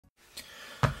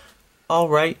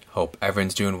Alright, hope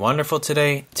everyone's doing wonderful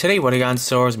today. Today what I got in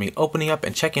store is me opening up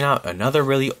and checking out another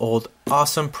really old,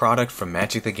 awesome product from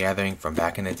Magic the Gathering from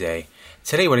back in the day.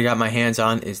 Today what I got my hands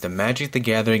on is the Magic the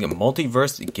Gathering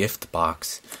Multiverse Gift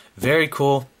Box. Very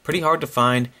cool, pretty hard to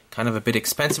find, kind of a bit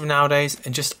expensive nowadays,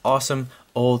 and just awesome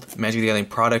old Magic the Gathering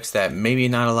products that maybe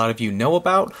not a lot of you know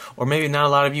about, or maybe not a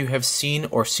lot of you have seen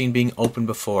or seen being opened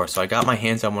before. So I got my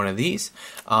hands on one of these.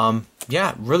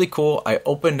 Yeah, really cool. I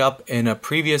opened up in a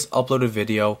previous uploaded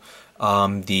video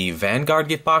the Vanguard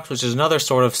gift box, which is another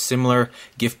sort of similar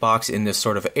gift box in this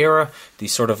sort of era.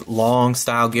 These sort of long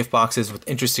style gift boxes with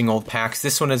interesting old packs.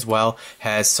 This one as well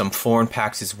has some foreign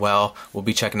packs as well. We'll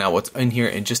be checking out what's in here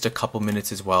in just a couple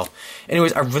minutes as well.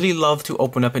 Anyways, I really love to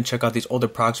open up and check out these older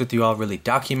products with you all, really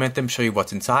document them, show you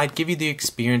what's inside, give you the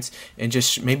experience, and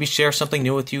just maybe share something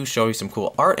new with you, show you some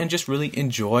cool art, and just really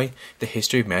enjoy the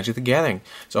history of Magic the Gathering.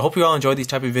 So I hope you all enjoy these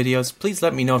type of videos. Please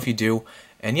let me know if you do.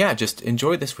 And yeah, just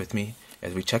enjoy this with me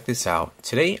as we check this out.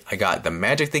 Today, I got the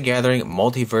Magic the Gathering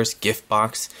Multiverse Gift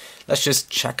Box. Let's just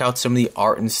check out some of the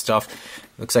art and stuff.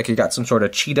 Looks like you got some sort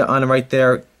of cheetah on it right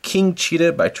there. King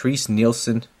Cheetah by Therese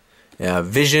Nielsen.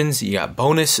 Visions, you got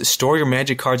bonus, store your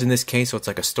Magic cards in this case, so it's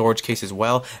like a storage case as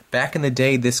well. Back in the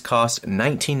day, this cost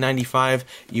 $19.95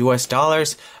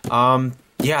 US.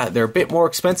 Yeah, they're a bit more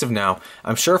expensive now.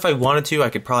 I'm sure if I wanted to,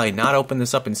 I could probably not open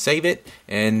this up and save it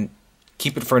and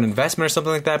keep it for an investment or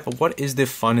something like that, but what is the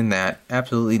fun in that?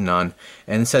 Absolutely none.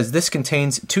 And it says this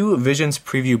contains 2 Visions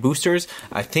preview boosters.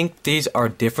 I think these are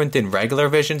different than regular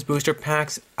Visions booster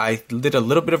packs. I did a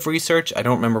little bit of research. I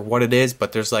don't remember what it is,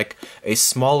 but there's like a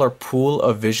smaller pool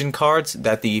of Vision cards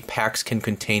that the packs can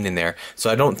contain in there. So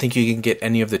I don't think you can get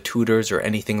any of the tutors or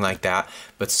anything like that,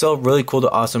 but still really cool to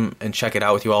awesome and check it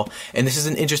out with you all. And this is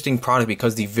an interesting product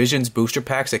because the Visions booster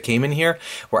packs that came in here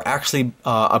were actually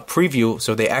a preview,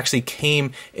 so they actually came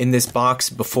in this box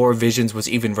before Visions was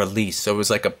even released. So it was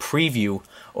like a preview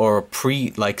or a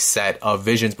pre-like set of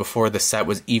Visions before the set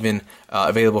was even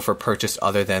available for purchase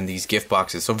other than these gift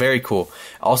boxes. So very cool.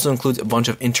 Also includes a bunch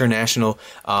of international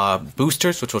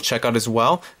boosters, which we'll check out as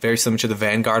well. Very similar to the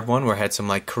Vanguard one, where it had some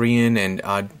like Korean and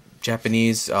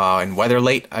Japanese and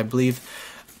Weatherlate, I believe.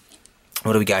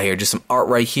 What do we got here? Just some art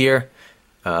right here.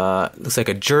 Looks like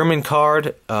a German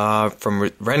card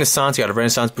from Renaissance. You got a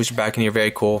Renaissance booster back in here.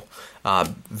 Very cool.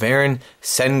 Varen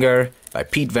Senger by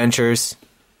Pete Ventures.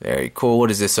 Very cool.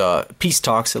 What is this? Peace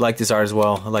Talks. I like this art as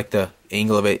well. I like the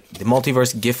angle of it. The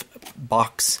Multiverse Gift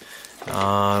Box.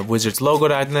 Wizards logo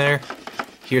down there.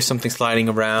 Here's something sliding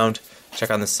around.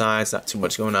 Check on the sides. Not too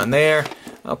much going on there.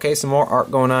 Okay, some more art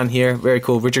going on here. Very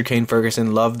cool. Richard Kane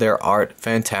Ferguson. Love their art.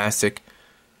 Fantastic.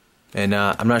 And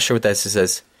I'm not sure what that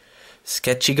says.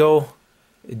 Sketchigo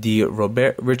di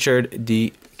Richard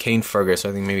D. Kane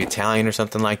Ferguson. I think maybe Italian or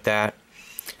something like that.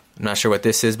 I'm not sure what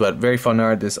this is, but very fun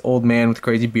art. This old man with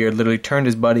crazy beard literally turned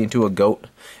his buddy into a goat.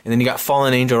 And then you got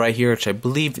Fallen Angel right here, which I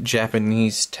believe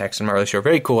Japanese text. I'm not really sure.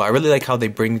 Very cool. I really like how they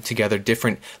bring together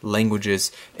different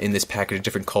languages in this package,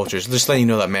 different cultures. Just letting you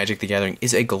know that Magic the Gathering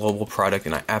is a global product,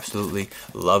 and I absolutely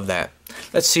love that.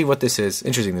 Let's see what this is.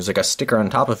 Interesting. There's like a sticker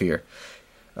on top of here.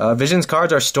 Visions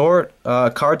cards are stored,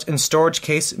 cards in storage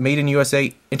case, made in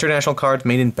USA, international cards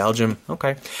made in Belgium.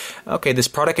 Okay, this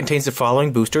product contains the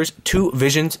following boosters. 2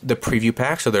 Visions, the preview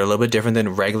pack, so they're a little bit different than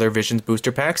regular Visions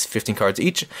booster packs, 15 cards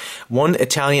each. 1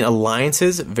 Italian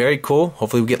Alliances, very cool.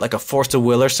 Hopefully we get like a Force of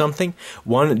Will or something.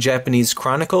 1 Japanese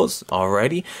Chronicles,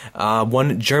 alrighty.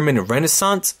 1 German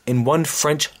Renaissance, and 1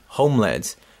 French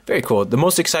Homelands. Very cool. The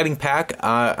most exciting pack,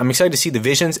 I'm excited to see the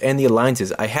Visions and the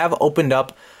Alliances. I have opened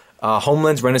up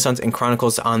Homelands, Renaissance, and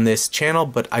Chronicles on this channel,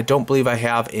 but I don't believe I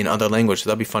have in other language, so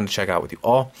that'll be fun to check out with you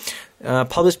all.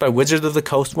 Published by Wizards of the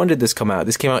Coast. When did this come out?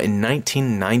 This came out in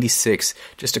 1996,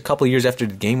 just a couple years after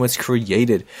the game was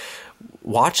created.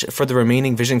 Watch for the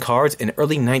remaining Vision cards in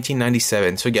early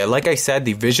 1997. So yeah, like I said,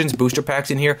 the Visions booster packs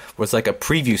in here was like a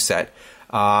preview set.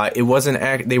 It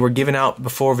wasn't. They were given out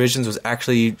before Visions was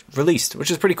actually released, which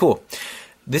is pretty cool.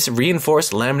 This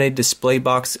reinforced laminated display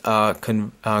box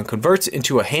converts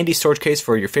into a handy storage case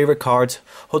for your favorite cards,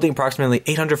 holding approximately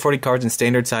 840 cards in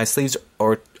standard size sleeves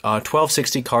or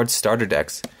 1260 card starter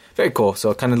decks. Very cool.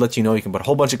 So it kind of lets you know you can put a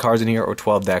whole bunch of cards in here or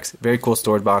 12 decks. Very cool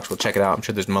storage box. We'll check it out. I'm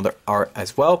sure there's some other art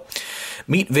as well.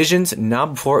 Meet Visions now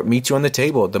before it meets you on the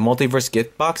table. The Multiverse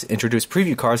Gift Box introduced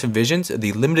preview cards of Visions,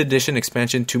 the limited edition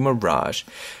expansion to Mirage.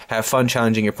 Have fun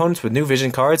challenging your opponents with new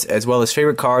Vision cards, as well as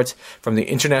favorite cards from the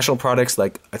international products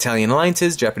like Italian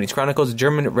Alliances, Japanese Chronicles,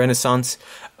 German Renaissance,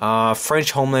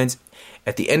 French Homelands.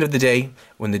 At the end of the day,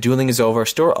 when the dueling is over,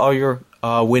 store all your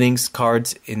winnings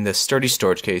cards in the sturdy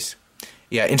storage case.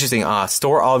 Yeah, interesting.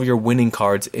 Store all of your winning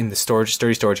cards in the sturdy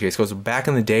storage case. Because back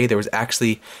in the day, there was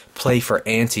actually play for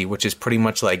ante, which is pretty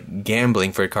much like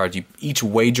gambling for cards. You each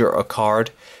wager a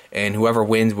card, and whoever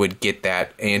wins would get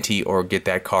that ante or get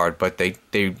that card. But they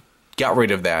got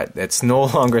rid of that. That's no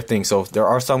longer a thing. So there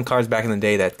are some cards back in the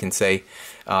day that can say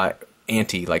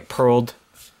ante, like Pearled.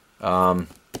 Can't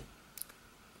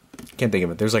think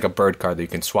of it. There's like a bird card that you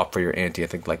can swap for your ante. I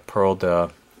think like Pearled.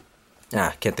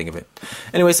 Can't think of it.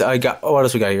 Anyways, I got, what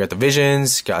else we got here? We got the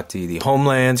Visions, got the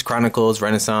Homelands, Chronicles,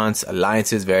 Renaissance,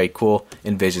 Alliances, very cool,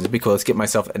 and Visions. It'd be cool. Let's get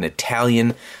myself an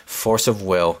Italian Force of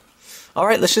Will.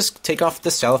 Alright, let's just take off the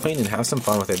cellophane and have some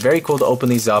fun with it. Very cool to open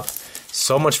these up.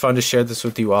 So much fun to share this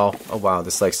with you all. Oh wow,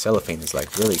 this like cellophane is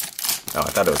like really, oh, I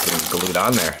thought it was going to be glued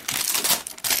on there.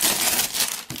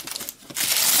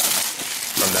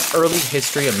 From the early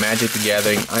history of Magic the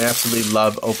Gathering, I absolutely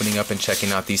love opening up and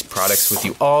checking out these products with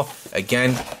you all.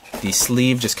 Again, the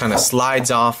sleeve just kind of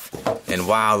slides off, and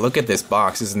wow, look at this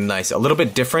box. This is nice. A little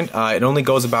bit different. It only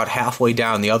goes about halfway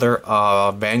down. The other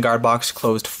Vanguard box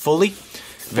closed fully.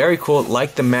 Very cool.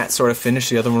 Like the matte sort of finish.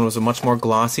 The other one was a much more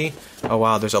glossy. Oh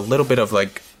wow, there's a little bit of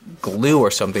like glue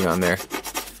or something on there.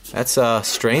 That's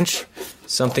strange.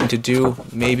 Something to do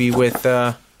maybe with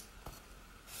I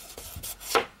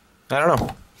don't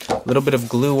know. A little bit of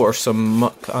glue or some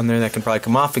muck on there that can probably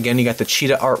come off. Again, you got the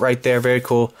cheetah art right there. Very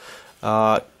cool.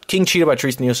 King Cheetah by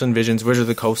Teresa Nielsen, Visions, Wizard of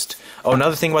the Coast. Oh,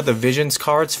 another thing about the Visions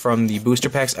cards from the booster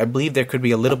packs, I believe there could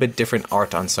be a little bit different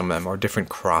art on some of them, or different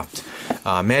cropped.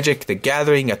 Magic the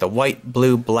Gathering, got the white,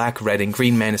 blue, black, red, and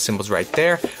green mana symbols right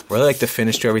there. Really like the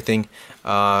finish to everything.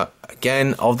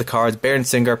 Again, all of the cards, Baron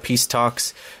Singer, Peace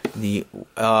Talks, the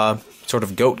sort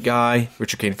of goat guy,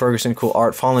 Richard Kane Ferguson, cool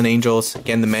art, Fallen Angels,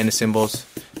 again the mana symbols,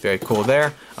 very cool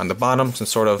there. On the bottom, some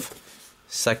sort of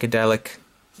psychedelic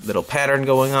little pattern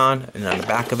going on, and on the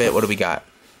back of it, what do we got?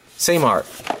 Same art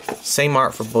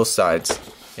for both sides.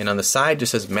 And on the side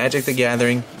just says Magic the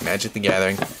Gathering, Magic the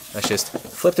Gathering. Let's just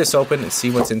flip this open and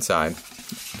see what's inside.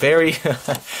 Very,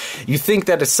 you think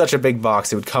that it's such a big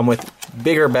box, it would come with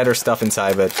bigger, better stuff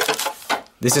inside, but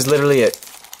this is literally it.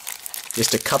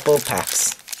 Just a couple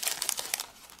packs.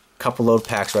 Couple load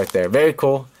packs right there. Very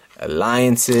cool.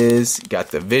 Alliances,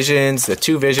 got the Visions, the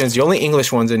two Visions. The only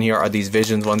English ones in here are these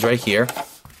Visions ones right here.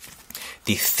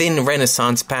 The thin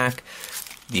Renaissance pack,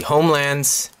 the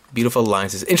Homelands, beautiful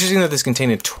Alliances. Interesting that this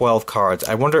contained 12 cards.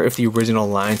 I wonder if the original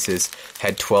Alliances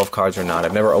had 12 cards or not.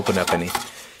 I've never opened up any.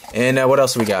 And what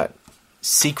else we got?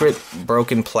 Secret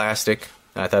broken plastic.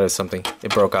 I thought it was something.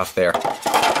 It broke off there.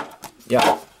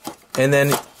 Yeah. And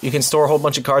then you can store a whole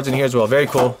bunch of cards in here as well. Very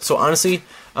cool. So honestly,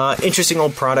 interesting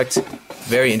old product.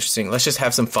 Very interesting. Let's just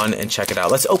have some fun and check it out.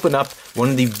 Let's open up one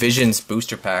of the Visions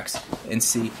booster packs and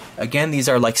see. Again, these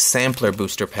are like sampler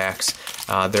booster packs.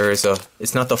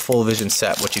 It's not the full Vision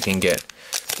set, what you can get.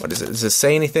 What is it? Does it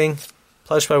say anything?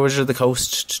 Published by Wizard of the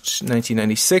Coast,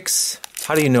 1996.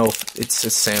 How do you know if it's a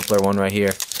sampler one right here?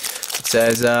 It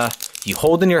says, you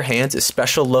hold in your hands a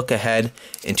special look ahead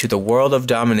into the world of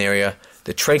Dominaria.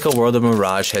 The tranquil world of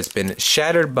Mirage has been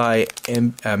shattered by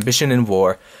ambition and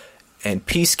war, and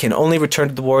peace can only return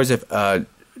to the wars if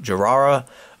Jarara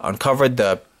uncovered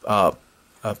the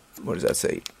what does that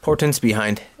say? Portents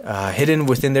behind hidden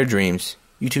within their dreams.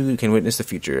 You too can witness the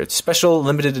future. It's special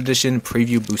limited edition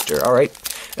preview booster. All right,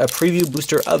 a preview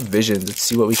booster of Visions. Let's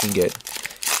see what we can get.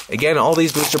 Again, all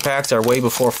these booster packs are way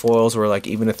before foils were like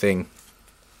even a thing.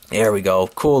 There we go.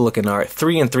 Cool looking art.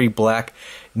 3 and 3 black.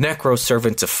 Necro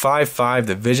Servants, a 5/5.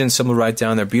 The Vision symbol right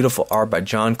down there. Beautiful art by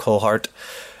John Colhart.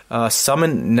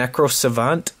 Summon Necro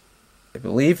Savant, I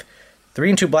believe. 3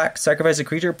 and 2 black. Sacrifice a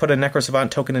creature. Put a Necro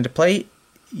Savant token into play.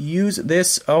 Use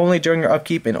this only during your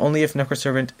upkeep and only if Necro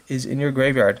Servant is in your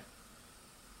graveyard.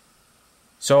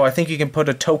 So I think you can put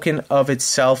a token of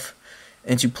itself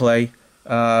into play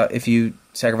if you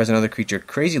sacrifice another creature.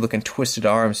 Crazy looking twisted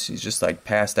arms. He's just like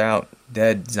passed out,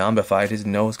 dead, zombified. His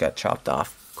nose got chopped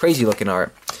off. Crazy looking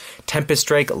art. Tempest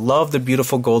Drake. Love the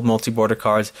beautiful gold multi-border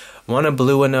cards. One a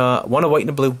blue and one a white and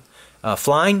a blue.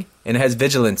 Flying, and it has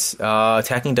Vigilance.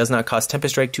 Attacking does not cost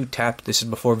Tempest Drake 2 tap. This is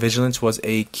before Vigilance was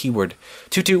a keyword.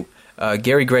 2/2.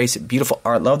 Gary Grace. Beautiful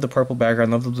art. Love the purple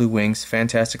background. Love the blue wings.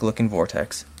 Fantastic looking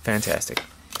Vortex. Fantastic.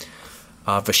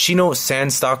 Vashino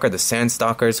Sandstalker. The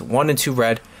Sandstalkers. 1 and 2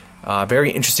 red. Very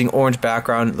interesting orange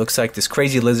background. Looks like this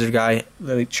crazy lizard guy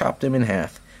literally chopped him in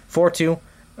half. 4/2.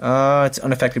 It's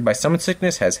unaffected by summon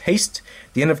sickness, has haste.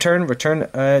 The end of turn, return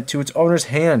to its owner's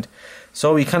hand.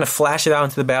 So you kind of flash it out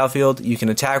into the battlefield. You can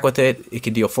attack with it. It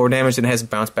can deal 4 damage and it has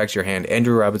bounce back to your hand.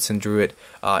 Andrew Robinson drew it.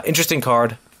 Interesting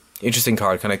card. Interesting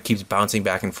card. Kind of keeps bouncing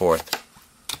back and forth.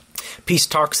 Peace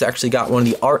Talks actually got one of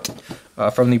the art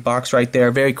from the box right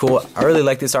there. Very cool. I really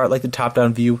like this art, like the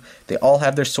top-down view. They all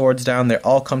have their swords down. They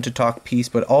all come to talk peace,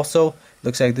 but also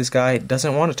looks like this guy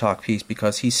doesn't want to talk peace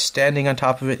because he's standing on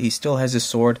top of it. He still has his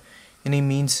sword, and he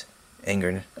means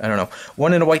anger. I don't know.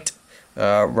 One in a white.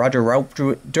 Roger Raup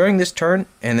drew it during this turn,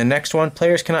 and the next one,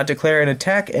 players cannot declare an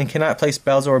attack and cannot play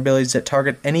spells or abilities that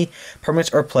target any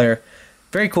permanents or player.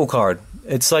 Very cool card.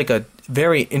 It's like a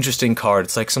very interesting card.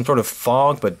 It's like some sort of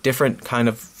fog, but different kind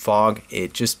of fog.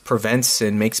 It just prevents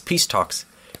and makes peace talks.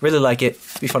 Really like it.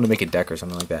 It'd be fun to make a deck or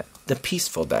something like that. The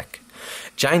Peaceful deck.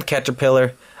 Giant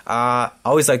Caterpillar.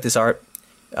 Always like this art.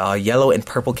 Yellow and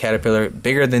purple caterpillar,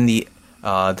 bigger than the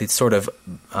sort of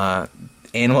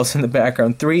animals in the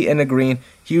background. 3 and a green,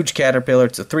 huge caterpillar.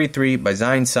 It's a 3/3 by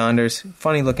Zion Saunders.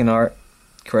 Funny looking art,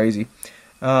 crazy.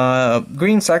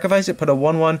 Green, sacrifice it. Put a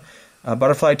 1/1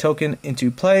 butterfly token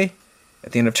into play.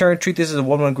 At the end of turn, treat this as a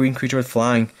 1/1 green creature with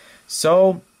flying.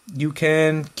 So you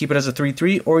can keep it as a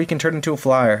 3/3, or you can turn it into a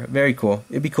flyer. Very cool.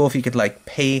 It'd be cool if you could like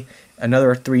pay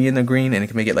another 3 in the green, and it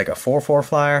can make it like a 4/4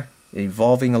 flyer,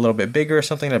 evolving a little bit bigger or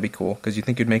something. That'd be cool because you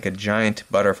think you'd make a giant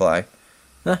butterfly.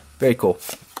 Very cool.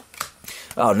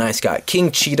 Oh, nice guy.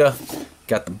 King Cheetah.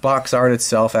 Got the box art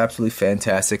itself. Absolutely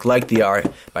fantastic. Like the art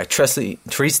by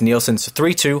Therese Nielsen. So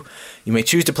 3/2. You may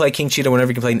choose to play King Cheetah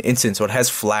whenever you can play an instant. So it has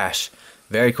flash.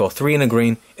 Very cool. 3 and a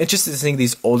green. Interesting to think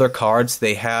these older cards,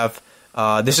 they have...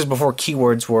 this is before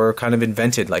keywords were kind of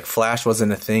invented. Like flash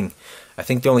wasn't a thing. I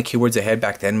think the only keywords they had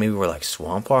back then maybe were like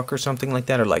swamp walk or something like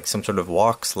that. Or like some sort of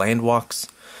walks, land walks.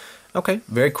 Okay.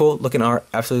 Very cool looking art.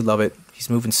 Absolutely love it. He's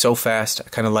moving so fast. I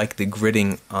kind of like the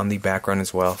gridding on the background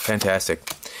as well.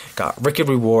 Fantastic. Got Wicked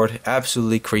Reward.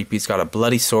 Absolutely creepy. He's got a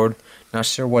bloody sword. Not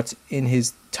sure what's in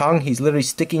his tongue. He's literally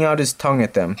sticking out his tongue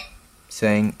at them,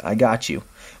 saying, I got you.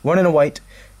 1 in a white.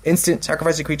 Instant.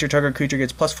 Sacrifice a creature. Target creature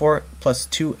gets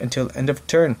 +4/+2 until end of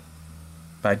turn.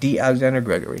 By D. Alexander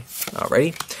Gregory.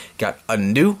 Alrighty. Got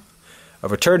Undo.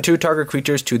 Return 2 target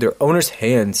creatures to their owner's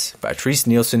hands. By Therese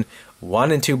Nielsen.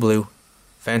 1 and 2 blue.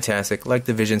 Fantastic. Like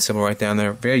the vision symbol right down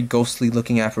there. Very ghostly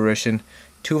looking apparition.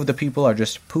 2 of the people are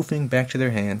just poofing back to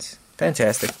their hands.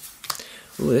 Fantastic.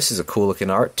 Ooh, this is a cool looking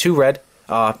art. 2 red.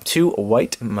 2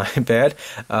 white. My bad.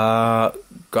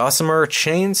 Gossamer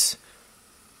chains.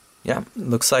 Yeah.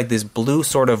 Looks like this blue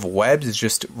sort of webs is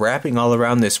just wrapping all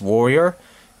around this warrior,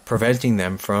 preventing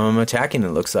them from attacking, it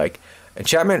looks like.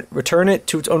 Enchantment. Return it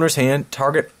to its owner's hand.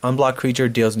 Target unblocked creature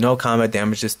deals no combat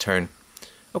damage this turn.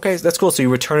 Okay, so that's cool. So you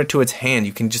return it to its hand.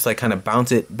 You can just like kind of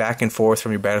bounce it back and forth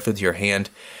from your battlefield to your hand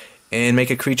and make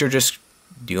a creature just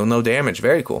deal no damage.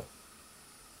 Very cool.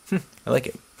 I like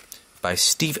it. By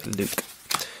Steve Luke.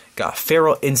 Got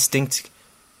Feral Instinct.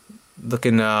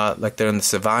 Looking like they're in the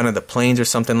savannah, the plains or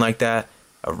something like that.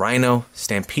 A rhino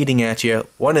stampeding at you.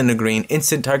 1 in a green.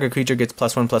 Instant target creature gets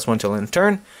 +1/+1 till end of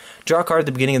turn. Draw a card at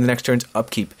the beginning of the next turn's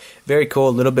upkeep. Very cool.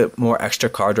 A little bit more extra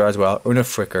card draw as well. Or in a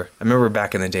fricker. I remember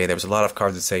back in the day there was a lot of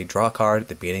cards that say draw a card at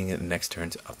the beginning of the next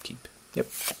turn's upkeep. Yep.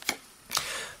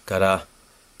 Got a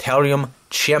Thalrium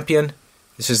Champion.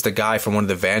 This is the guy from one of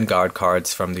the Vanguard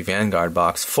cards from the Vanguard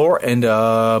box. 4 and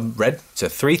red. It's a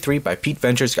 3/3 by Pete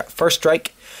Ventures. Got first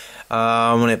strike.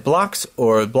 When it blocks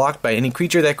or blocked by any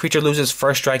creature, that creature loses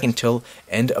first strike until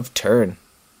end of turn.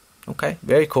 Okay,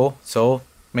 very cool. So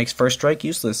makes first strike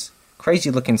useless. Crazy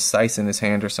looking scythe in his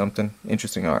hand or something.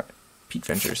 Interesting art. Pete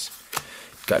Ventures.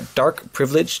 Got Dark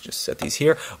Privilege. Just set these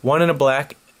here. 1 in a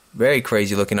black. Very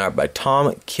crazy looking art by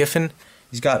Tom Kiffin.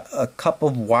 He's got a cup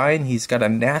of wine. He's got a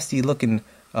nasty looking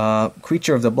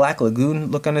creature of the Black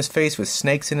Lagoon look on his face with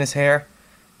snakes in his hair.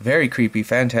 Very creepy.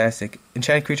 Fantastic.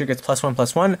 Enchanted creature gets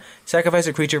 +1/+1. Sacrifice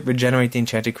a creature. Regenerate the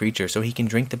enchanted creature so he can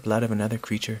drink the blood of another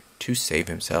creature to save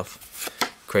himself.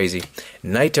 Crazy.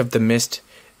 Knight of the Mist.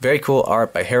 Very cool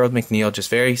art by Harold McNeil. Just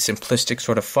very simplistic,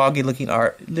 sort of foggy looking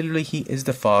art. Literally, he is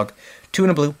the fog. 2 in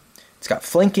a blue. It's got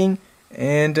flanking.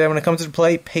 And when it comes to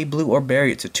play, pay blue or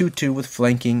bury. It's a 2/2 with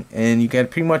flanking. And you got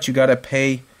pretty much you got to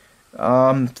pay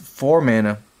 4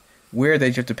 mana. Weird that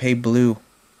you have to pay blue.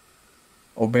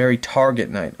 Or bury target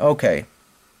knight. Okay.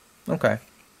 Okay.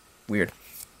 Weird.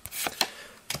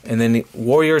 And then the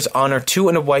Warrior's Honor. 2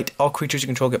 and a white. All creatures you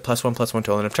control get +1/+1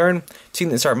 till end of turn. Seen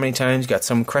this art many times. Got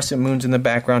some crescent moons in the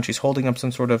background. She's holding up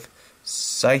some sort of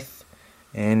scythe.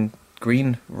 And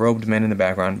green robed men in the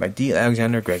background by D.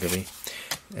 Alexander Gregory.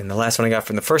 And the last one I got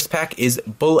from the first pack is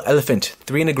Bull Elephant.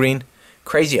 3 and a green.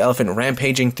 Crazy elephant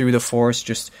rampaging through the forest.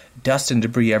 Just dust and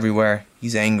debris everywhere.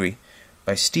 He's angry.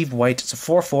 By Steve White. It's a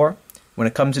 4/4. When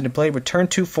it comes into play, return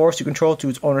 2 forests you control to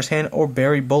its owner's hand or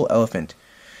bury Bull Elephant.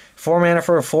 4 mana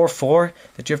for a 4/4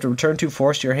 that you have to return 2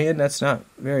 force to your hand. That's not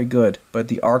very good. But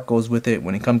the art goes with it.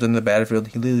 When he comes into the battlefield,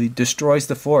 he literally destroys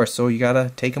the force. So you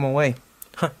gotta take him away.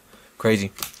 Huh.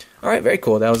 Crazy. Alright, very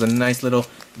cool. That was a nice little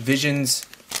Visions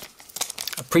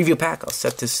preview pack. I'll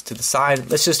set this to the side.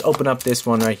 Let's just open up this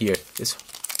one right here.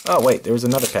 Oh wait, there was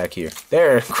another pack here.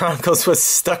 There, Chronicles was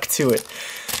stuck to it.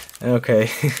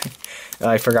 Okay.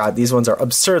 I forgot. These ones are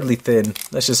absurdly thin.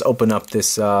 Let's just open up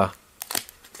this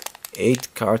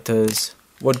 8 cartas.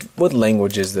 What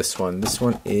language is this one? This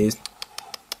one is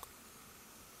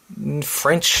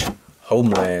French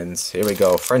Homelands. Here we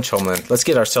go. French Homeland. Let's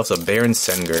get ourselves a Baron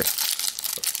Senger.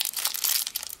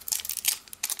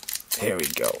 There we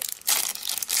go.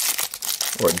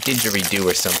 Or a didgeridoo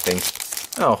or something.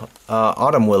 Oh,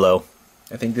 Autumn Willow.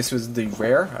 I think this was the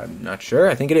rare. I'm not sure.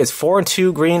 I think it is 4 and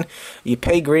 2 green. You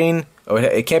pay green. Oh,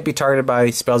 it can't be targeted by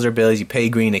spells or abilities. You pay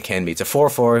green. It can be. It's a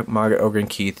 4/4. Margaret Ogren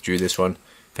Keith drew this one.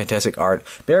 Fantastic art.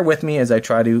 Bear with me as I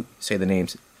try to say the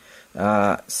names.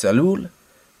 Salul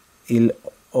Il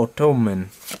Ottoman.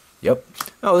 Yep.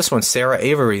 Oh, this one, Sarah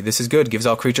Avery. This is good. Gives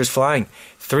all creatures flying.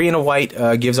 3 and a white.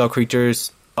 Gives all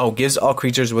creatures. Oh, gives all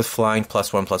creatures with flying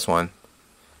 +1/+1.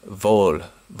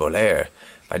 Voler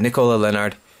by Nicola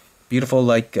Leonard. Beautiful,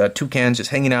 like toucans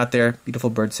just hanging out there. Beautiful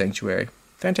bird sanctuary.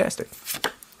 Fantastic.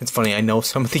 It's funny, I know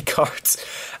some of the cards.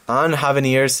 On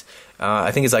Haveniers,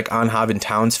 I think it's like On Haven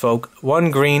Townsfolk.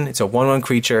 1 green, it's a 1/1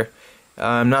 creature.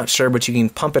 I'm not sure, but you can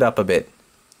pump it up a bit.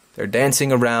 They're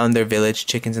dancing around their village,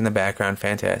 chickens in the background.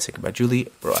 Fantastic. By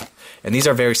Julie Broa. And these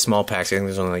are very small packs. I think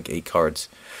there's only like 8 cards.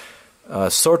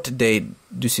 Sorte de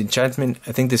Disenchantment.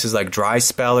 I think this is like Dry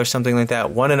Spell or something like that.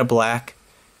 1 and a black.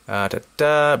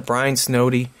 Brian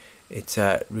Snowdy. It's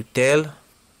Rutel.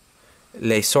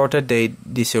 Le sorta de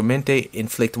disomente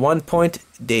inflict 1 point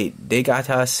de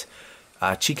degatas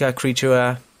chica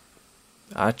creatura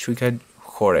chica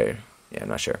horror. Yeah, I'm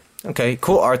not sure. Okay,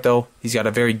 cool art though. He's got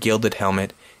a very gilded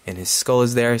helmet, and his skull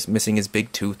is there. He's missing his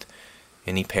big tooth,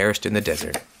 and he perished in the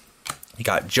desert. You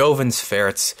got Joven's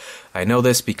Ferrets. I know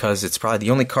this because it's probably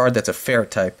the only card that's a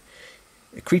ferret type.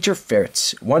 A creature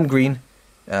ferrets. 1 green.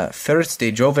 Ferrets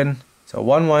de Joven. So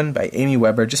 1/1 by Amy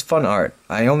Weber. Just fun art.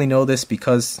 I only know this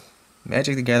because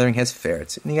Magic the Gathering has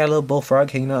ferrets. And you got a little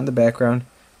bullfrog hanging out in the background,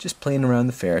 just playing around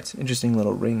the ferrets. Interesting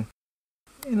little ring.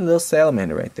 And a little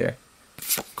salamander right there.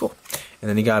 Cool. And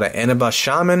then you got an Annabelle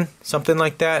Shaman, something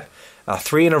like that.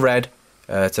 3 and a red.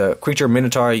 It's a creature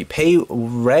minotaur. You pay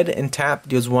red and tap,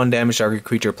 deals 1 damage to every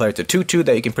creature player. It's a 2/2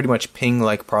 that you can pretty much ping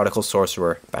like Prodigal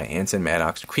Sorcerer by Anson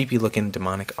Maddox. Creepy looking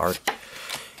demonic art.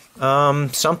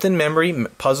 Something memory,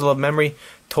 puzzle of memory.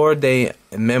 Tour de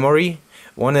Memory.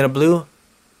 1 in a blue.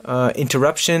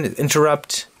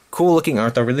 Interrupt. Cool looking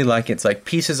art. I really like it. It's like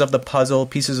pieces of the puzzle,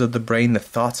 pieces of the brain. The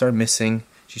thoughts are missing.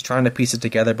 She's trying to piece it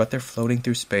together, but they're floating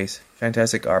through space.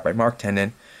 Fantastic art by Mark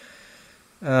Tenden.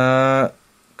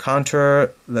 Contra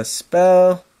the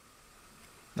spell.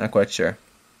 Not quite sure.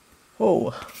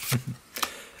 Oh.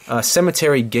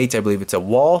 Cemetery Gate, I believe it's a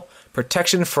wall.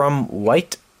 Protection from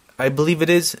white, I believe it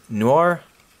is. Noir.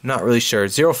 Not really sure.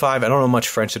 0/5. I don't know much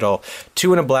French at all.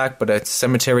 2 and a black, but it's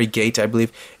Cemetery Gate, I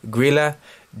believe. Grilla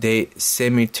de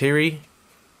Cemetery.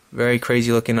 Very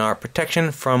crazy looking art.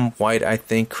 Protection from white, I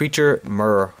think. Creature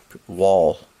Myrrh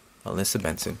Wall. Alyssa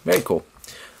Benson. Very cool.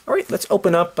 Alright, let's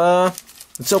open up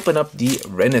the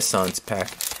Renaissance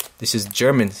pack. This is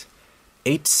German's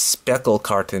 8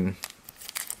 Speckelkarten.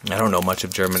 I don't know much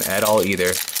of German at all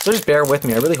either. So just bear with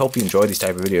me. I really hope you enjoy these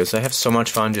type of videos. I have so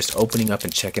much fun just opening up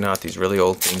and checking out these really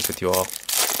old things with you all.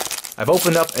 I've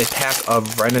opened up a pack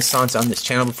of Renaissance on this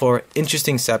channel before.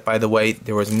 Interesting set, by the way.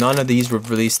 There was none of these were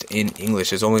released in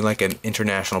English. There's only like an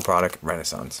international product,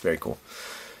 Renaissance. Very cool.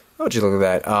 Oh, would you look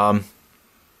at that?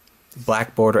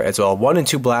 Black border as well. 1 and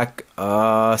 2 black.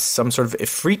 Some sort of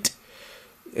Ifrit.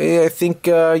 I think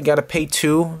you gotta pay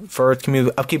 2 for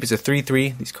community upkeep. It's a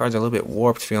 3/3. These cards are a little bit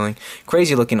warped feeling.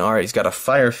 Crazy looking art. He's got a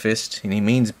fire fist and he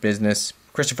means business.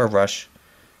 Christopher Rush.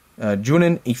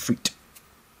 Junin Ifrit.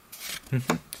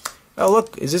 Oh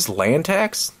look, is this land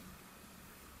tax?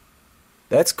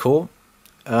 That's cool.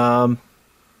 I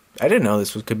didn't know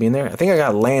this could be in there. I think I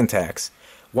got land tax.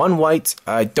 1 white.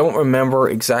 I don't remember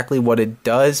exactly what it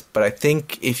does, but I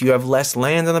think if you have less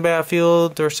lands on the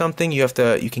battlefield or something, you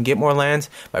can get more lands.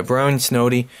 By Brian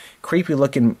Snowdy. Creepy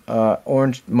looking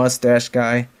orange mustache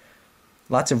guy.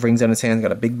 Lots of rings on his hands.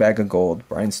 Got a big bag of gold.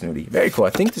 Brian Snowdy. Very cool.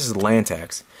 I think this is land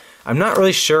tax. I'm not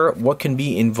really sure what can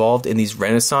be involved in these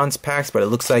Renaissance packs, but it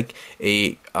looks like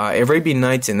a Arabian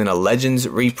Nights and then a Legends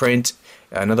reprint.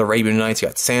 Another Arabian Nights.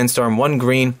 Got Sandstorm. 1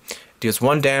 green. Deals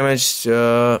 1 damage.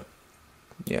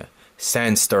 Yeah.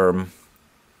 Sandstorm.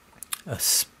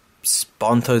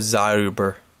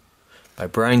 Spontazyber by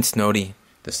Brian Snowdy.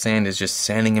 The sand is just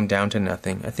sanding him down to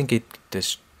nothing. I think it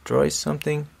destroys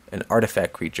something. An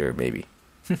artifact creature, maybe.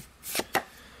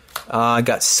 I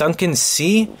got Sunken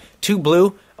Sea. 2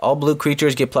 blue. All blue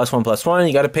creatures get +1/+1.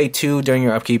 You got to pay 2 during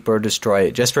your upkeep or destroy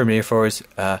it. Just for Metaphors.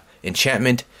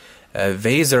 Enchantment.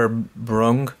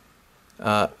 Weserbrung.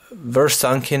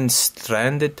 Versunken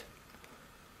Stranded.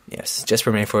 Yes, just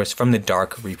for Metaphors. From the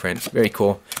Dark reprint. Very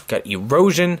cool. Got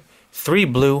Erosion. 3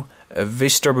 blue.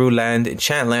 Visterbrew land.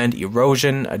 Enchant land.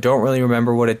 Erosion. I don't really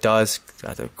remember what it does.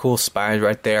 Got the cool spires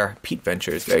right there. Pete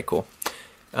Ventures. Very cool.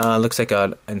 Looks like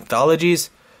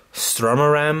anthologies.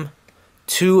 Strumaram.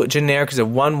 2 generic is a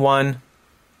 1/1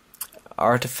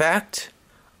 artifact.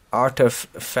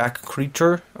 Artifact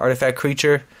creature.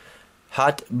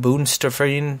 Hot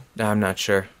Boonstaffian. I'm not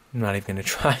sure. I'm not even going to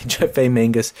try. Jefe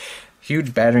Mangus.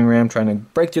 Huge battering ram trying to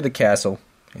break through the castle.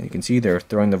 And you can see they're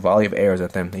throwing the volley of arrows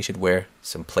at them. They should wear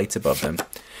some plates above them.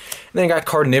 And then I got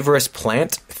Carnivorous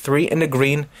Plant. 3 in the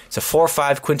green. It's a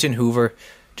 4/5 Quinton Hoover.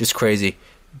 Just crazy.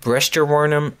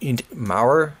 Bresterwornum and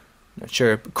Maurer. Not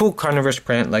sure. Cool carnivorous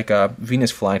plant like a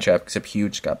Venus flytrap, except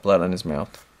huge. Got blood on his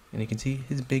mouth. And you can see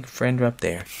his big friend up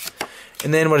there.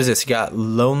 And then what is this? You got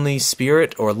Lonely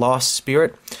Spirit or Lost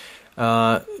Spirit.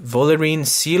 Volerine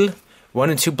Seal. 1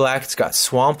 and 2 black. It's got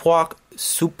Swamp Walk.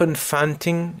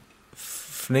 Suppenfanting.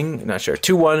 Fling. Not sure.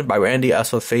 2/1 by Randy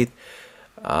Aswell Faith.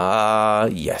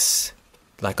 Yes.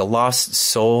 Like a lost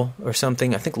soul or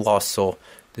something. I think Lost Soul.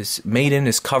 This maiden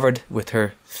is covered with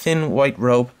her thin white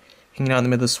robe. Hanging out in the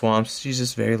middle of the swamps. She's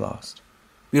just very lost.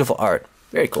 Beautiful art.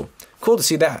 Very cool. Cool to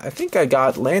see that. I think I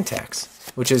got Land Tax,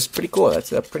 which is pretty cool.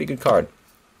 That's a pretty good card.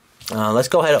 Let's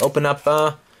go ahead and open up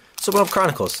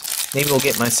Chronicles. Maybe we'll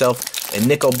get myself a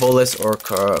Nicol Bolas or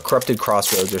Corrupted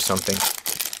Crossroads or something.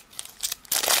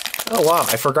 Oh wow,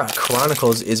 I forgot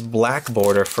Chronicles is black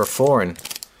border for foreign.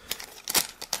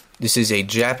 This is a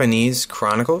Japanese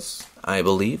Chronicles, I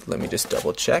believe. Let me just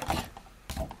double check.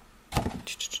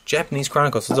 Japanese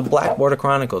Chronicles. It's a Black Border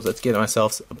Chronicles. Let's get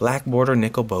myself a Black Border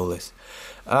Nicol Bolas.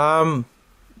 No,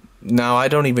 I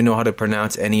don't even know how to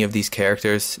pronounce any of these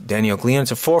characters. Daniel Gleon.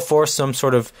 It's a 4/4, some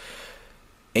sort of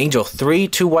angel. 3,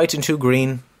 2 white and 2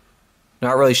 green.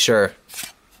 Not really sure.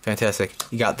 Fantastic.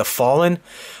 You got The Fallen.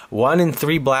 1 and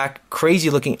 3 black. Crazy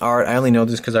looking art. I only know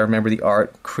this because I remember the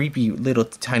art. Creepy little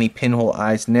tiny pinhole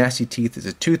eyes. Nasty teeth. It's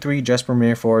a 2/3 Jesper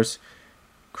Metaphors.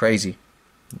 Crazy.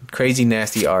 Crazy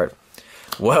nasty art.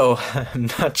 Whoa, I'm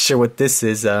not sure what this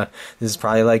is. This is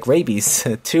probably like rabies.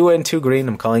 2 and 2 green,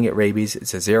 I'm calling it rabies.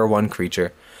 It's a 0/1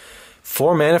 creature.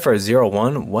 4 mana for a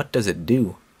 0/1. What does it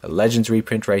do? A Legends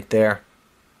reprint right there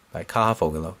by Kaha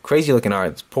Fogelo. Crazy looking art.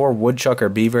 It's poor woodchuck or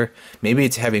beaver. Maybe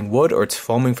it's having wood or it's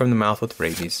foaming from the mouth with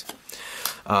rabies.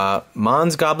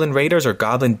 Mons Goblin Raiders or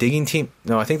Goblin Digging Team.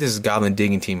 No, I think this is Goblin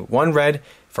Digging Team. 1 red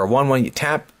for 1/1. You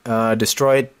tap,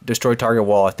 destroy target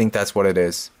wall. I think that's what it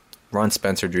is. Ron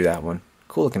Spencer drew that one.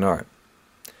 Cool looking art.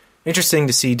 Interesting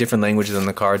to see different languages on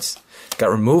the cards.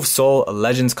 Got Remove Soul, a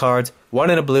Legends card, 1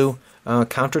 in a blue,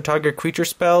 counter target creature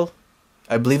spell.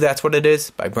 I believe that's what it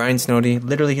is, by Brian Snowdy.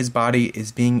 Literally his body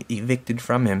is being evicted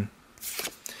from him.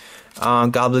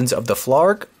 Goblins of the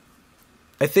Flarg.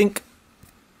 I think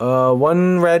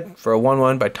 1 red for a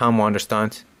 1/1 by Tom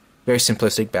Wanderstunt. Very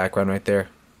simplistic background right there.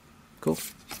 Cool.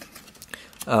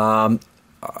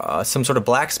 Some sort of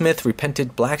blacksmith,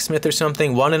 repented blacksmith or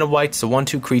something. 1 in a white, it's a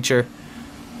 1/2 creature.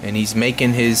 And he's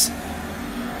making his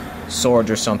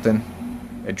sword or something.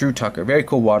 A Drew Tucker. Very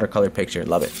cool watercolor picture.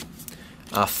 Love it.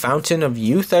 Fountain of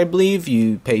Youth, I believe.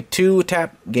 You pay 2,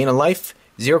 tap, gain a life.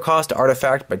 0 cost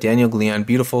artifact by Daniel Gleon.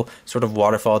 Beautiful sort of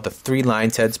waterfall. The 3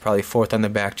 lion's heads, probably 4th on the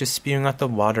back. Just spewing out the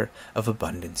water of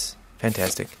abundance.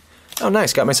 Fantastic. Oh,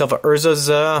 nice. Got myself a Urza's...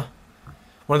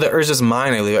 one of the Urza's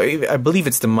mine, I believe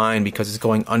it's the mine because it's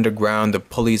going underground. The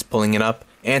pulley's pulling it up.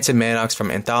 Anson Maddox from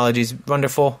Anthologies.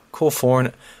 Wonderful. Cool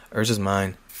foreign. Urza's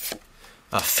mine.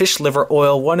 Fish liver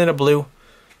oil. 1 in a blue.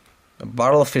 A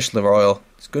bottle of fish liver oil.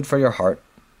 It's good for your heart.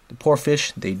 The poor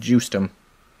fish, they juiced them.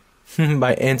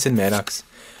 By Anson Maddox.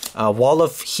 Wall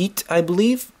of Heat, I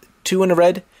believe. 2 in a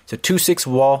red. It's a 2/6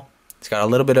 wall. It's got a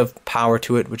little bit of power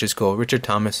to it, which is cool. Richard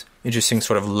Thomas. Interesting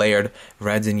sort of layered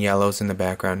reds and yellows in the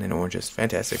background and oranges.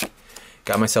 Fantastic.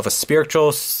 Got myself a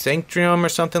Spiritual Sanctum or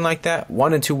something like that.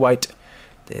 1 and 2 white.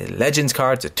 The Legends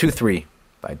cards, a 2/3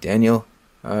 by Daniel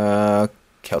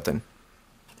Kelton.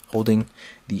 Holding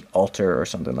the altar or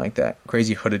something like that.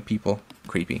 Crazy hooded people.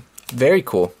 Creepy. Very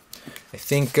cool. I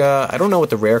think, I don't know what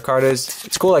the rare card is.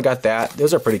 It's cool I got that.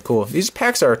 Those are pretty cool. These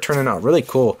packs are turning out really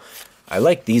cool. I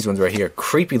like these ones right here.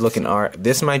 Creepy looking art.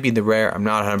 This might be the rare. I'm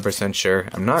not 100% sure.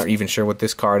 I'm not even sure what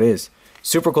this card is.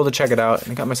 Super cool to check it out.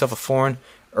 And I got myself a foreign.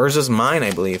 Urza's Mine,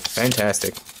 I believe.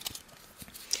 Fantastic.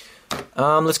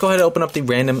 Let's go ahead and open up the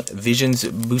Random Visions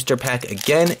booster pack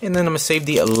again. And then I'm going to save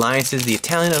the alliances, the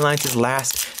Italian alliances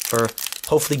last for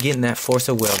hopefully getting that Force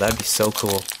of Will. That'd be so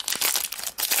cool.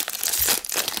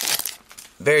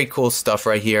 Very cool stuff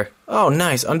right here. Oh,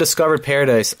 nice. Undiscovered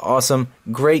Paradise. Awesome.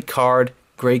 Great card.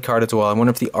 Great card as well. I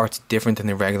wonder if the art's different than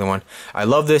the regular one. I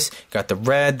love this. Got the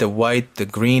red, the white, the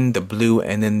green, the blue,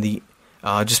 and then the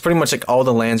just pretty much like all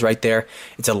the lands right there.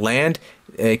 It's a land.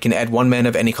 It can add 1 mana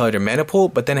of any color to mana pool,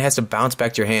 but then it has to bounce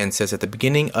back to your hand. It says at the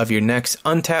beginning of your next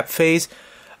untap phase,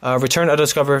 return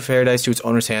Undiscovered Paradise to its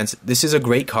owner's hands. This is a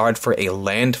great card for a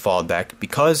landfall deck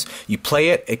because you play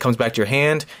it, it comes back to your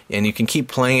hand, and you can keep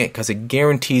playing it because it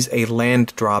guarantees a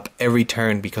land drop every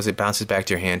turn because it bounces back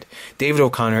to your hand. David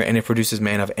O'Connor, and it produces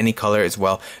mana of any color as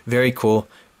well. Very cool.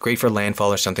 Great for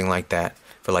landfall or something like that.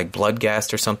 For like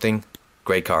Bloodghast or something.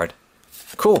 Great card.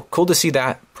 Cool. Cool to see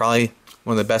that. Probably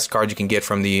one of the best cards you can get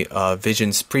from the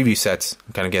Visions preview sets,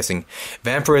 I'm kind of guessing.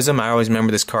 Vampirism, I always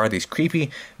remember this card. These creepy,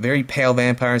 very pale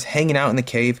vampires hanging out in the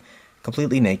cave,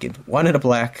 completely naked. 1 and a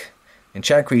black,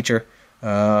 enchant creature.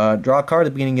 Draw a card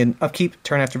at the beginning and upkeep.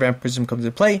 Turn after Vampirism comes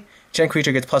into play. Enchant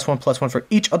creature gets +1/+1 for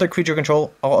each other creature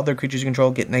control. All other creatures you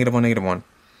control get -1/-1.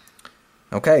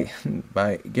 Okay,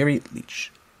 by Gary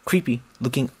Leach. Creepy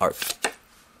looking art.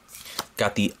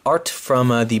 Got the art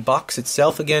from the box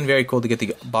itself again. Very cool to get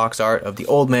the box art of the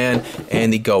old man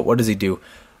and the goat. What does he do?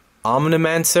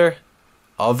 Omnimancer,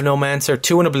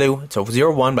 2 and a blue. It's a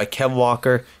 0/1 by Kev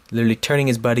Walker. Literally turning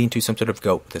his buddy into some sort of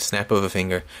goat with a snap of a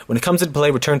finger. When it comes into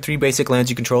play, return 3 basic lands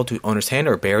you control to owner's hand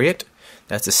or bury it.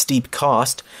 That's a steep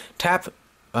cost. Tap,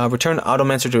 return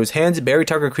Automancer to his hands, bury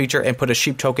target creature, and put a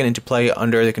sheep token into play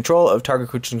under the control of target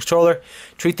creature's controller.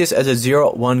 Treat this as a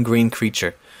 0/1 green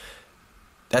creature.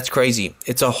 That's crazy.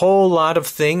 It's a whole lot of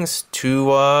things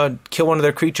to kill one of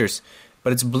their creatures.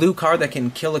 But it's a blue card that can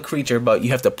kill a creature, but you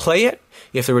have to play it.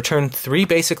 You have to return 3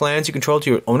 basic lands you control to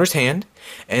your owner's hand.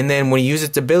 And then when you use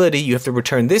its ability, you have to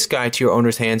return this guy to your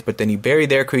owner's hands, but then you bury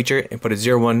their creature and put a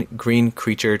 0/1 green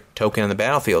creature token on the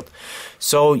battlefield.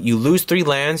 So you lose 3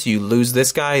 lands, you lose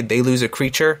this guy, they lose a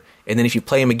creature, and then if you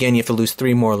play him again, you have to lose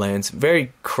 3 more lands.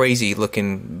 Very crazy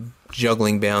looking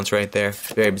juggling bounce right there.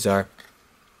 Very bizarre.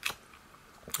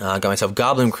 Got myself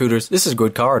Goblin Recruiters. This is a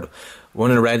good card.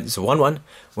 1 in a red is a 1/1.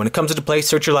 When it comes into play,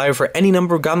 search your library for any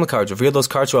number of Goblin cards. Reveal those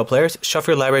cards to all players.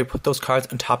 Shuffle your library. Put those cards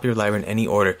on top of your library in any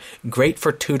order. Great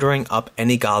for tutoring up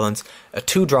any goblins. A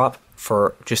 2-drop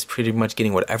for just pretty much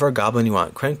getting whatever goblin you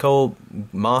want. Krenko,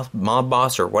 Mob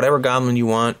Boss, or whatever goblin you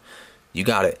want. You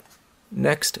got it.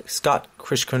 Next, Scott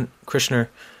Krishner.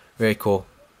 Very cool.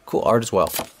 Cool art as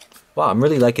well. Wow, I'm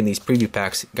really liking these preview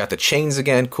packs. Got the chains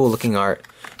again, cool looking art.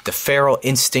 The Feral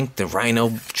Instinct, the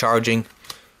Rhino charging.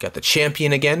 Got the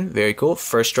Champion again, very cool.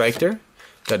 First Striker.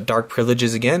 Got Dark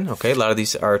Privileges again. Okay, a lot of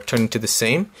these are turning to the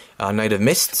same. Knight of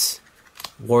Mists.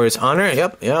 Warrior's Honor,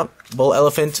 yep. Bull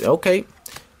Elephant, okay.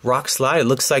 Rock Slide, it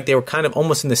looks like they were kind of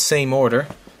almost in the same order.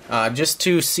 Just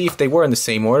to see if they were in the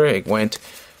same order, it went,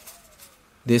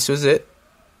 this was it.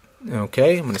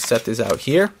 Okay, I'm going to set this out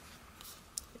here.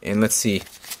 And let's see.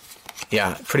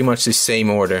 Yeah, pretty much the same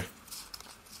order.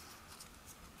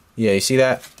 Yeah, you see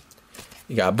that?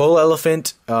 You got Bull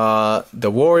Elephant,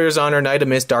 the Warrior's Honor, Knight of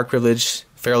Mist, Dark Privilege,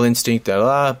 Feral Instinct,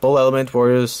 Bull Element,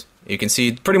 Warriors. You can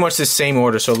see pretty much the same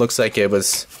order, so it looks like it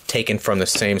was taken from the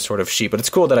same sort of sheet. But it's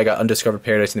cool that I got Undiscovered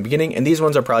Paradise in the beginning, and these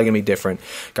ones are probably going to be different.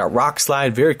 Got Rock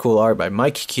Slide, very cool art by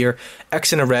Mike Kier,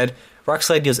 X in a red. Rock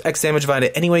Slide deals X damage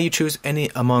divided any way you choose,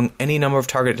 among any number of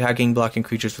target attacking, blocking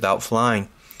creatures without flying.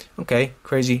 Okay,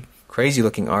 crazy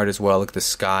looking art as well. Look at the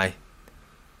sky.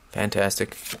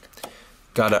 Fantastic.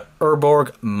 Got a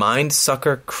Urborg Mind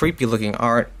Sucker, creepy looking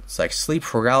art. It's like sleep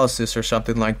paralysis or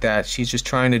something like that. She's just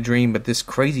trying to dream, but this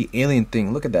crazy alien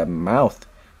thing, look at that mouth.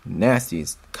 Nasty.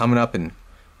 It's coming up and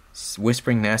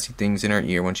whispering nasty things in her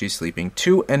ear when she's sleeping.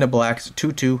 2 and a black, it's a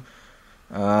 2/2.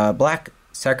 Black,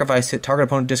 sacrifice hit, target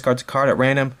opponent discards a card at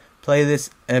random. Play this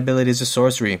ability as a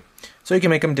sorcery. So you can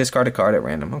make them discard a card at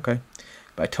random. Okay.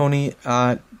 By Tony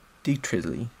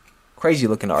Dietrisley. Crazy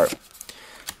looking art.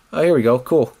 Oh, here we go.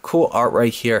 Cool art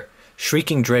right here.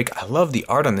 Shrieking Drake. I love the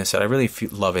art on this set. I really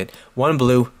love it. 1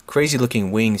 blue. Crazy looking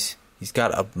wings. He's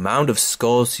got a mound of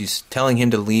skulls. He's telling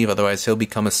him to leave, otherwise he'll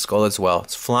become a skull as well.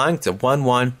 It's flying. It's a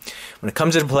 1/1. When it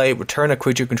comes into play, return a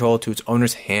creature control to its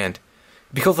owner's hand.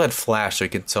 It'd be cool if it had flash so he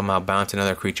could somehow bounce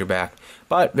another creature back.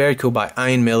 But very cool by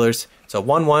Ian Millers. It's a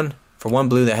 1/1 for 1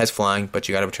 blue that has flying, but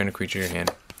you got to return a creature to your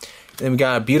hand. Then we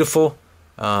got a beautiful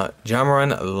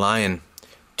Jamaran Lion.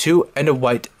 2 and a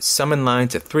white, summon line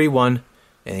to 3/1.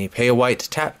 And you pay a white to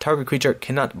tap. Target creature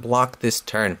cannot block this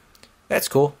turn. That's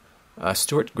cool.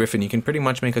 Stuart Griffin, you can pretty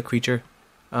much make a creature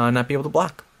not be able to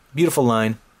block. Beautiful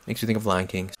line. Makes you think of Lion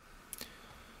King.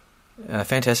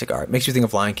 Fantastic art. Makes you think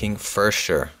of Lion King for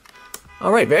sure.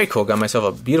 Alright, very cool. Got myself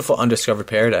a beautiful Undiscovered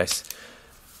Paradise.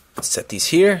 Let's set these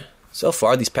here. So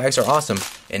far, these packs are awesome.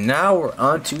 And now we're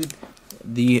on to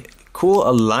the cool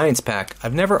Alliance pack.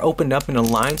 I've never opened up an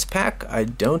Alliance pack. I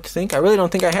really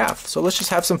don't think I have. So let's just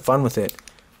have some fun with it.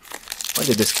 When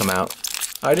did this come out?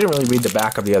 I didn't really read the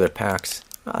back of the other packs.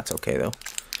 Oh, that's okay though.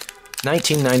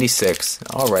 1996.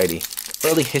 Alrighty.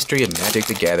 Early history of Magic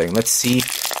the Gathering. Let's see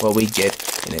what we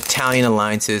get in Italian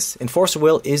alliances. Enforcer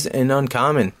Will is an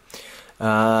uncommon.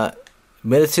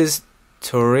 Militis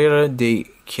Torera de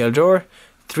Kildor.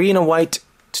 3 and a white.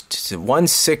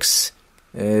 1/6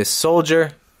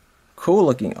 soldier. Cool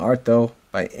looking art though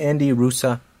by Andy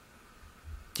Rusa.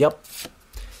 Yep.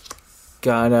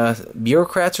 Got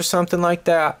bureaucrats or something like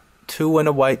that. 2 and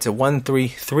a white. It's a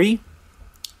 1/3/3.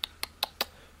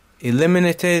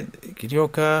 Eliminated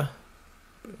Kiryoka.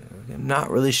 I'm not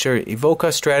really sure.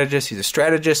 Evoca strategist. He's a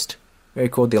strategist. Very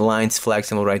cool. The alliance flag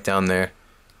symbol right down there.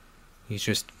 He's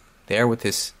just there with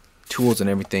his tools and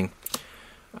everything.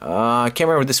 I can't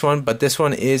remember this one, but this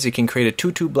one is it can create a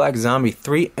 2/2 black zombie,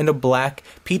 3 and a black.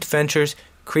 Pete Ventures,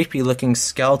 creepy looking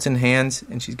skeleton hands,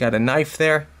 and she's got a knife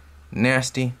there.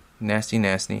 Nasty, nasty,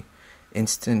 nasty.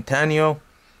 Instantaneo,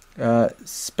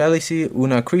 Spellici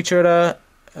una creatura,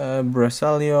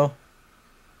 Brasalio.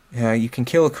 You can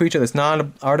kill a creature that's not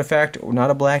an artifact or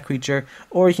not a black creature,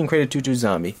 or you can create a 2/2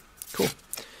 zombie. Cool.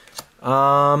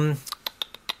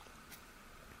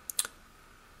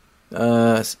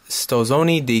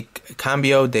 Stozoni di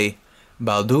Cambio de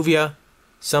Balduvia.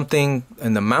 Something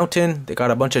in the mountain. They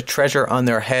got a bunch of treasure on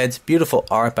their heads. Beautiful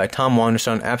art by Tom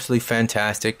Wanderson. Absolutely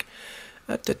fantastic.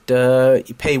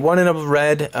 You pay 1 and a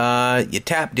red. You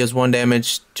tap, deals 1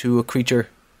 damage to a creature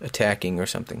attacking or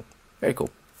something. Very cool.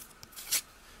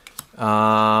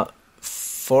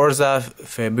 Forza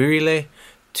Febrile.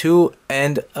 2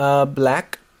 and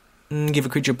black. Give a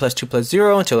creature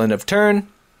 +2/+0 until end of turn.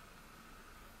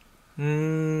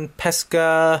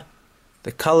 Pesca.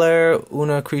 The color,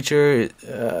 una creature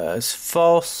is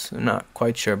false. I'm not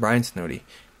quite sure. Brian Snowdy.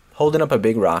 Holding up a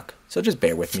big rock. So just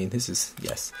bear with me. This is,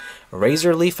 yes.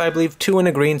 Razor Leaf, I believe. 2 and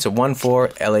a green. So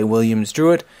 1/4. L.A. Williams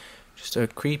Druid. Just a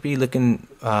creepy looking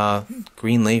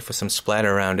green leaf with some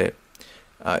splatter around it.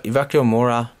 Evacuo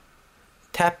Mora.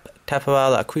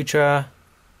 Tapava la creature.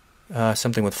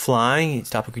 Something with flying.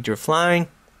 Stop a creature flying.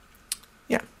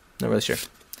 Yeah, not really sure.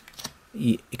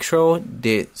 Ixro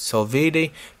de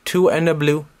Solvede, 2 and a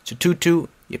blue. It's a 2/2.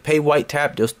 You pay white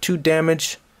tap, deals 2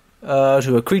 damage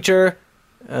to a creature,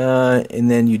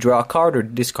 and then you draw a card or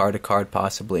discard a card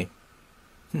possibly.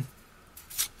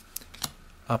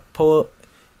 Adepto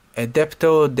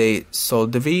de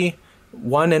Soldevi,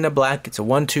 1 and a black. It's a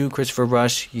 1/2. Christopher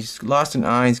Rush. He's lost an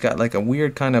eye. He's got like a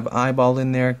weird kind of eyeball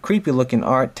in there. Creepy looking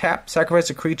art. Tap, sacrifice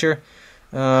a creature.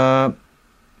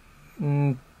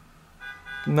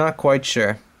 Not quite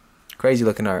sure. Crazy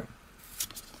looking art.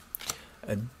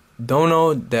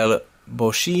 Dono del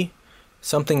Boshi.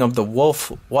 Something of the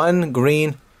wolf. 1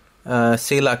 green.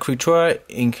 Se la creatura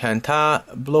incanta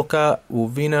bloca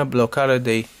uvina blocada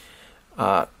de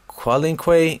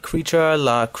qualinque creature.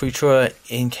 La creatura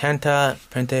incanta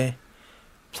prente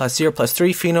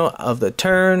 +0/+3 fino of the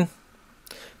turn.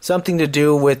 Something to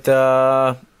do with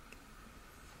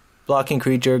blocking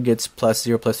creature gets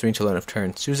 +0/+3 until end of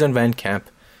turn. Susan Van Camp.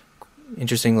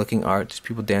 Interesting looking art. Just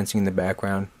people dancing in the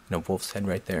background. And a wolf's head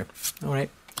right there. Alright.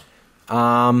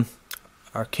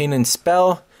 Arcane and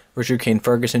Spell. Richard Kane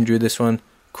Ferguson drew this one.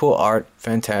 Cool art.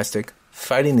 Fantastic.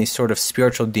 Fighting these sort of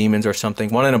spiritual demons or something.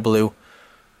 1 in a blue.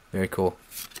 Very cool.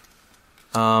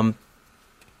 What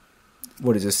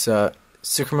is this?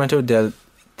 Sacramento del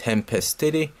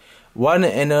Tempestity. 1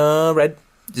 in a red.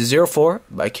 0/4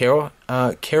 by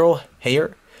Carol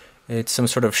Hayer. It's some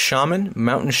sort of shaman,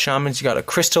 mountain shaman. She's got a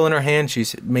crystal in her hand.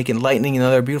 She's making lightning and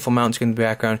other beautiful mountains in the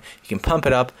background. You can pump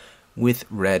it up with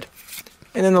red.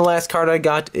 And then the last card I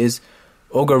got is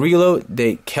Ogarilo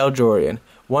de Keldorian.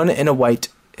 1 in a white,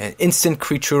 an instant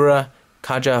creatura,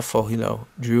 Kaja Fohilo.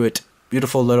 Drew it.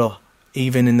 Beautiful little,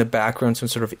 even in the background, some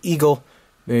sort of eagle.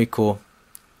 Very cool.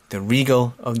 The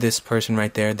regal of this person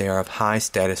right there. They are of high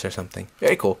status or something.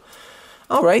 Very cool.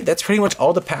 Alright, that's pretty much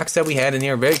all the packs that we had in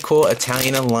here. Very cool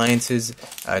Italian alliances,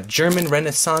 German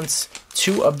Renaissance,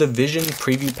 2 of the Vision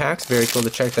preview packs. Very cool to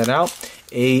check that out.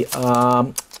 A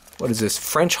what is this?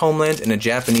 French Homeland and a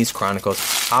Japanese Chronicles.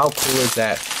 How cool is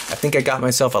that? I think I got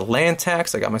myself a land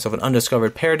tax. I got myself an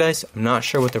Undiscovered Paradise. I'm not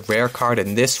sure what the rare card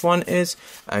in this one is.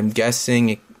 I'm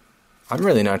guessing... I'm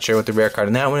really not sure what the rare card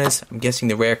in that one is. I'm guessing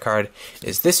the rare card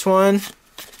is this one.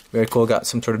 Very cool. Got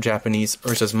some sort of Japanese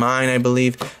Ursa's Mine, I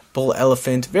believe. Bull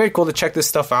Elephant. Very cool to check this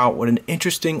stuff out. What an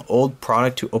interesting old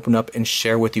product to open up and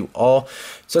share with you all.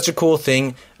 Such a cool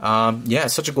thing. Yeah,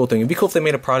 such a cool thing. It'd be cool if they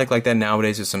made a product like that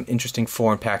nowadays with some interesting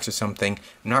foreign packs or something.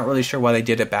 I'm not really sure why they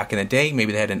did it back in the day.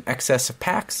 Maybe they had an excess of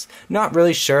packs. Not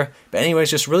really sure. But anyways,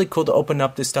 just really cool to open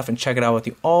up this stuff and check it out with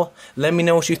you all. Let me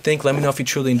know what you think. Let me know if you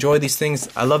truly enjoy these things.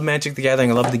 I love Magic the Gathering.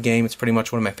 I love the game. It's pretty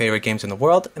much one of my favorite games in the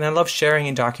world. And I love sharing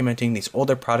and documenting these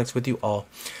older products with you all.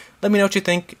 Let me know what you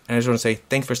think. And I just want to say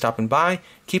thanks for stopping by.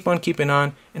 Keep on keeping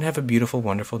on. And have a beautiful,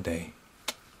 wonderful day.